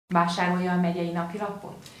Vásárolja a megyei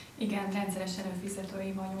napilapot? Igen, rendszeresen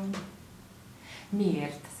előfizetői vagyunk.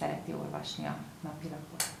 Miért szereti olvasni a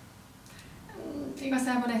napilapot?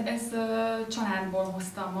 Igazából ez családból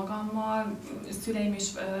hoztam magammal, szüleim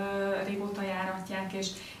is régóta járatják,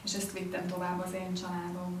 és ezt vittem tovább az én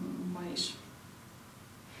családomba is.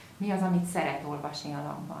 Mi az, amit szeret olvasni a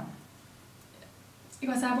lapban?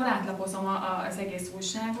 Igazából átlapozom az egész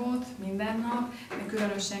újságot minden nap, de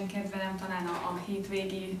különösen kedvelem talán a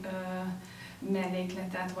hétvégi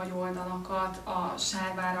mellékletet vagy oldalakat, a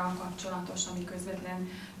sárvárral kapcsolatos, ami közvetlen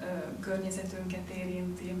környezetünket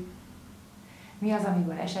érinti. Mi az,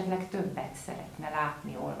 amiből esetleg többet szeretne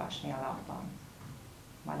látni, olvasni a lapban?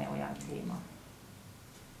 Van-e olyan téma?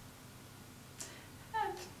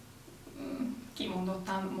 Hát,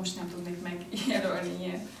 kimondottan most nem tudnék megjelölni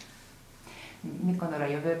ilyet. Mit gondol, a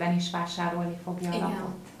jövőben is vásárolni fogja a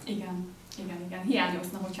lapot? Igen.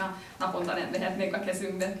 Hiányozna, hogyha naponta rendelhetnék a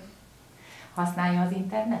kezünkbe. Használja az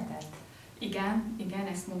internetet? Igen,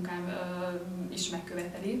 ezt munkám is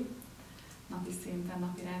megköveteli. Napi szinten,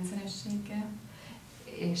 napi rendszerességgel.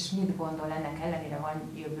 És mit gondol, ennek ellenére van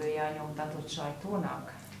jövője a nyomtatott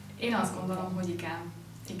sajtónak? Én azt gondolom, hogy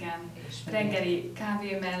igen. Reggeli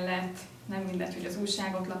kávé mellett nem mindegy, hogy az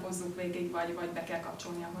újságot lapozzuk végig, vagy be kell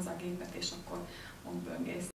kapcsolni ahhoz a gépet, és akkor ott böngész.